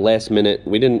together last minute.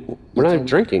 We're not even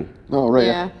drinking. Oh, right.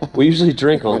 Yeah. We usually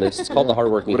drink on this. It's called the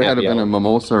Hardworking Would it have Happy been a Hour.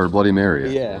 mimosa or Bloody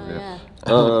Mary? Yeah.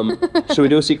 Should we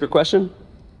do a secret question?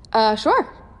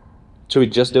 Sure. Should we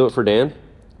just do it for Dan?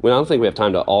 Well, I don't think we have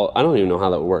time to I don't even know how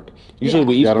that would work. Usually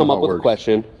we each I don't come know up how it with a works.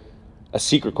 question, a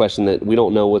secret question that we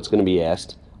don't know what's going to be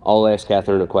asked. I'll ask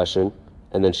Catherine a question,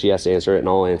 and then she has to answer it, and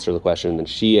I'll answer the question. And then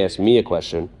she asks me a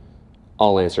question,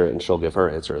 I'll answer it, and she'll give her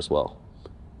answer as well.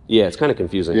 Yeah, it's kind of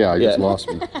confusing. Yeah, you just lost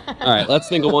me. All right, let's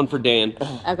think of one for Dan.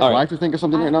 Okay. Do I have to think of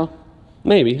something right now?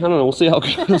 Maybe. I don't know. We'll see how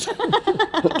it goes.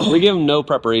 We give him no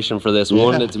preparation for this. We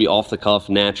wanted it to be off the cuff,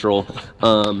 natural.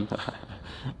 I'm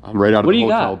right out of What the do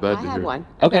you hotel got? bed. I to had hear. one.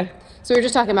 Okay. So we were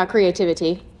just talking about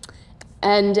creativity,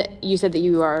 and you said that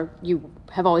you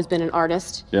have always been an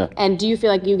artist. Yeah. And do you feel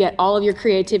like you get all of your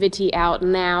creativity out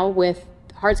now with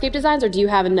Hardscape designs, or do you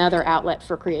have another outlet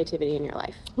for creativity in your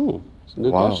life? Ooh, that's a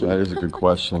good Wow, question. that is a good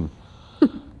question.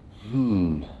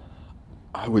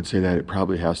 I would say that it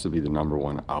probably has to be the number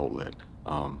one outlet.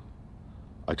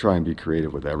 I try and be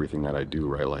creative with everything that I do,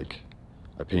 right? Like,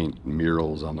 I paint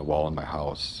murals on the wall in my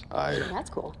house. I That's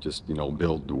cool. just,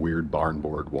 build weird barn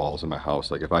board walls in my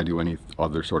house. Like, if I do any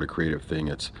other sort of creative thing,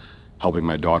 it's helping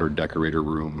my daughter decorate her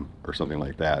room or something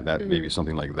like that. Maybe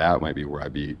something like that might be where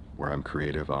I'm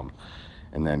creative.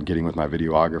 And then getting with my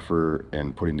videographer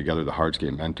and putting together the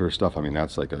Hardscape mentor stuff. I mean,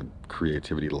 that's like a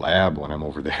creativity lab when I'm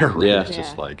over there. Right? Yeah. It's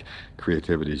just like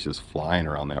creativity is just flying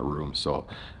around that room. So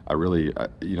I really,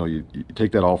 you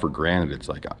take that all for granted. It's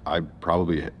like I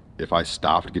probably, if I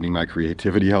stopped getting my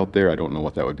creativity out there, I don't know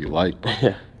what that would be like.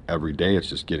 But every day it's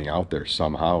just getting out there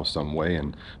somehow, some way.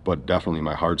 But definitely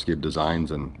my Hardscape designs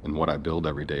and what I build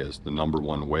every day is the number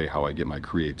one way how I get my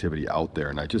creativity out there.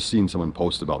 And I just seen someone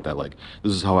post about that, like,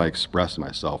 this is how I express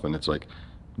myself. And it's like,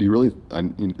 do you really,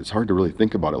 it's hard to really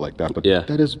think about it like that, but Yeah.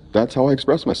 that's how I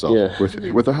express myself with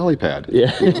a helipad.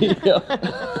 Yeah.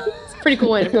 It's a pretty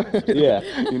cool way to put it. Yeah.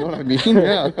 You know what I mean?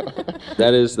 Yeah.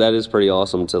 That is pretty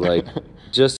awesome to like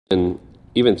just and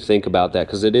even think about that,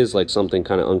 because it is like something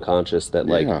kind of unconscious that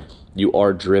like Yeah. you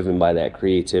are driven by that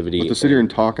creativity. But to sit here and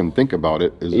talk and think about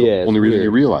it is Yeah, the it's only reason weird.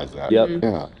 you realize that. Yep.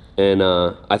 Yeah. And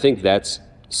I think that's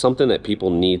something that people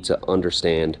need to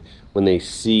understand when they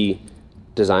see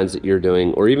designs that you're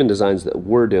doing or even designs that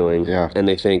we're doing. Yeah. And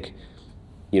they think,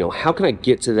 how can I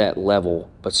get to that level?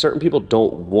 But certain people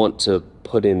don't want to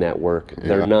put in that work. Yeah.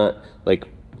 They're not like,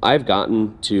 I've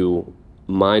gotten to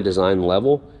my design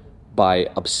level by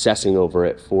obsessing over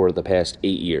it for the past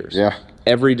 8 years. Yeah.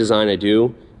 Every design I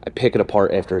do, I pick it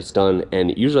apart after it's done,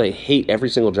 and usually I hate every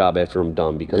single job after I'm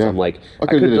done because Yeah. I'm like, I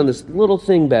Okay, could have did done it this little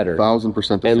thing better.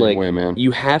 1,000% the And same like, way, man.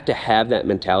 you have to have that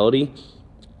mentality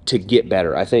to get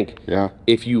better. I think Yeah.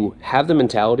 if you have the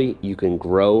mentality, you can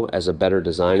grow as a better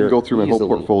designer. Go through my whole easily.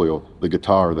 portfolio, the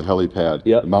guitar, the helipad,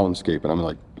 Yep. the mountainscape, and I'm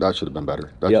like, that should have been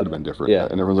better. That Yep. should have been different. Yeah.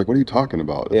 And everyone's like, what are you talking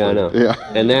about? It's Yeah, I like, know. Yeah.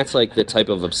 And that's like the type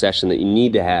of obsession that you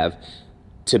need to have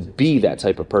to be that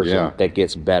type of person Yeah. that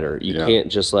gets better. You Yeah. can't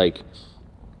just like,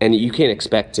 and you can't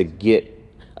expect to get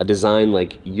a design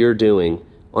like you're doing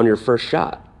on your first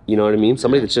shot. You know what I mean?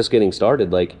 Somebody that's just getting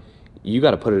started, like, you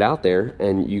got to put it out there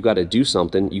and you got to do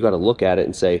something. You got to look at it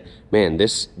and say, man,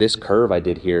 this curve I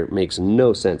did here makes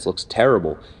no sense, looks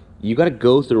terrible. You got to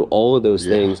go through all of those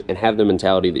things and have the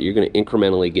mentality that you're going to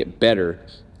incrementally get better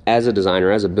as a designer,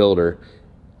 as a builder,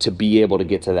 to be able to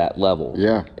get to that level.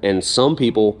 Yeah. And some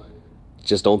people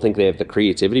just don't think they have the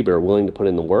creativity but are willing to put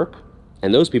in the work,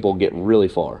 and those people get really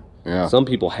far. Yeah. Some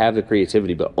people have the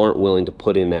creativity but aren't willing to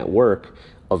put in that work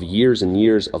of years and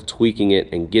years of tweaking it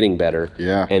and getting better.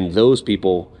 Yeah. And those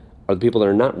people are the people that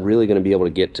are not really going to be able to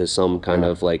get to some kind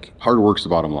of like, Hard work's the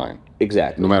bottom line.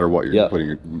 exactly. No matter what you're Yep.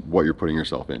 putting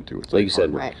yourself into. It's Like you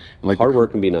said, hard work. Right. And like hard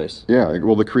work can be nice. Yeah,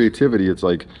 well, the creativity, it's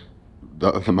like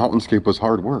the mountainscape was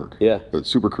hard work. Yeah. It's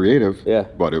super creative. Yeah.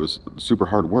 But it was super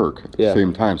hard work at Yeah. the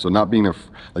same time. So not being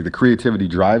like the creativity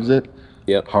drives it.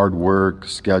 Yep. Hard work,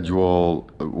 schedule,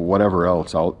 whatever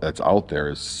else that's out there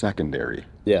is secondary.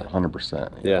 Yeah. 100%.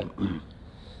 Yeah.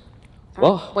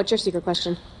 Well, What's your secret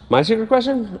question? my secret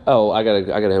question? Oh, I gotta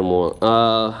have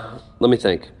one. Let me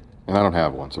think. And I don't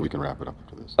have one, so we can wrap it up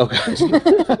after this.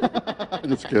 Okay.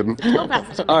 Just kidding.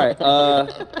 All right.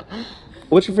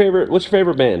 What's your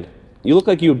favorite band? You look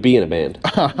like you would be in a band.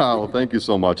 Well, thank you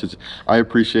so much. I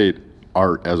appreciate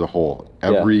art as a whole.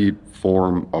 Every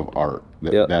form of art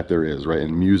that there is, right?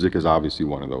 And music is obviously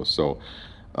one of those. So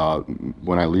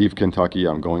when I leave Kentucky,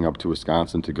 I'm going up to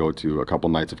Wisconsin to go to a couple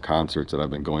nights of concerts that I've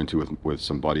been going to with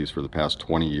some buddies for the past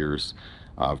 20 years.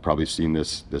 I've probably seen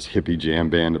this hippie jam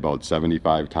band about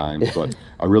 75 times, but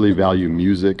I really value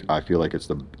music. I feel like it's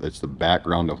the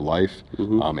background of life.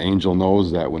 Angel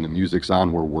knows that when the music's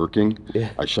on, we're working.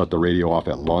 I shut the radio off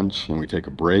at lunch and we take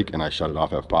a break, and I shut it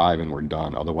off at 5 and we're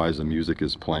done. Otherwise, the music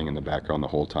is playing in the background the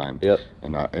whole time.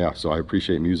 And so I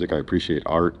appreciate music. I appreciate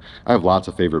art. I have lots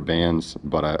of favorite bands,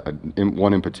 but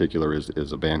one in particular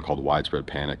is a band called Widespread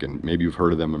Panic, and maybe you've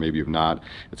heard of them or maybe you've not.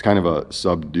 It's kind of a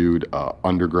subdued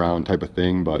underground type of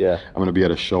thing, but I'm going to be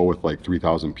at a show with like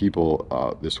 3,000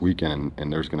 people this weekend,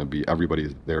 and there's going to be,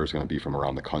 everybody there is going to be from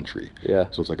around the country.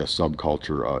 So it's like a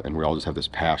subculture, and we all just have this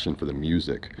passion for the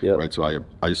music, right? So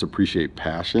I just appreciate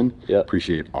passion,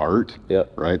 appreciate art,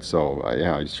 right? So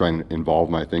I just try and involve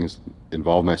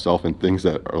myself in things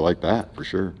that are like that, for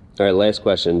sure. All right, last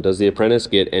question. Does The Apprentice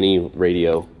get any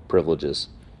radio privileges?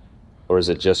 Or is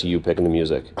it just you picking the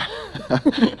music?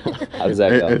 How does that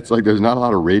go? It's like there's not a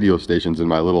lot of radio stations in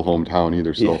my little hometown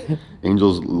either, so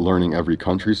Angel's learning every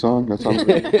country song. That sounds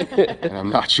good. And I'm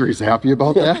not sure he's happy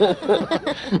about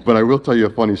that. But I will tell you a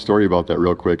funny story about that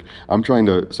real quick.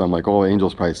 So I'm like, oh,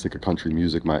 Angel's probably sick of country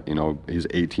music. He's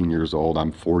 18 years old.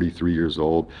 I'm 43 years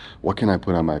old. What can I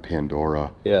put on my Pandora?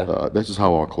 This is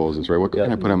how I'll close this, right? What can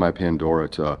I put on my Pandora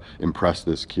to impress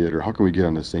this kid, or how can we get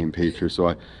on the same page here?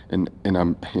 So I'm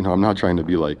not trying to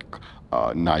be like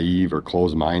naive or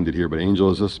closed-minded here, but Angel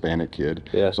is a Hispanic kid,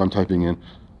 so I'm typing in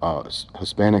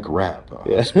Hispanic rap,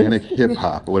 Hispanic hip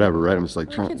hop, whatever, right? I'm just like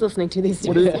trying. Kids listening to these.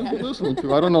 What is he listening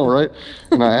to? I don't know, right?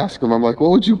 And I ask him, I'm like, what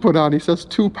would you put on? He says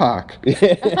Tupac.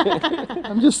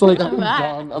 I'm just like, I'm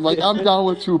done. I'm like, I'm down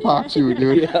with Tupac too,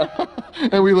 dude.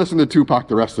 And we listen to Tupac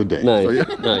the rest of the day. Nice,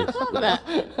 so, nice.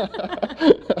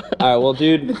 All right, well,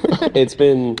 dude, it's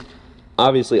been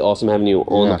obviously awesome having you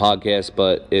on the podcast,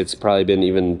 but it's probably been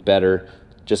even better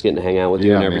just getting to hang out with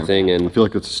you and everything. Man. And I feel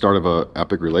like it's the start of an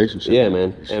epic relationship. Yeah,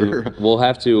 man. Sure. And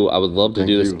I would love to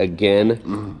do this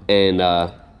again, and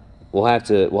we'll have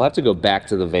to go back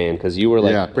to the van, because you were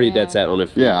like pretty dead set on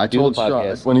it. I told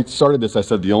Sean, when he started this, I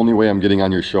said the only way I'm getting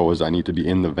on your show is I need to be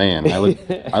in the van. I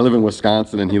live in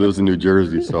Wisconsin and he lives in New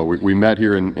Jersey, so we met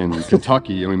here in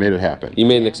Kentucky and we made it happen. You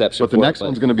made an exception. But the next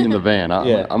one's going to be in the van. I'm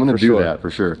going to do that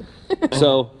for sure.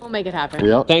 So we'll make it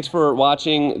happen. Thanks for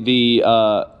watching.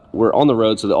 We're on the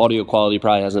road, so the audio quality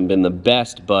probably hasn't been the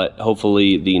best, but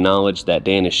hopefully the knowledge that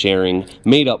Dan is sharing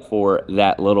made up for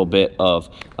that little bit of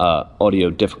audio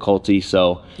difficulty.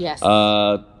 So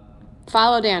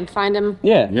follow Dan, find him.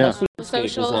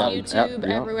 Social, YouTube,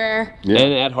 everywhere.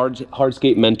 And at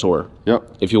Hardscape Mentor.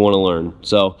 If you want to learn.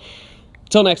 So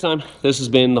until next time, this has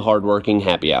been the Hardworking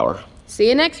Happy Hour. See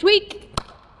you next week.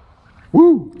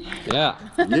 Woo! Yeah.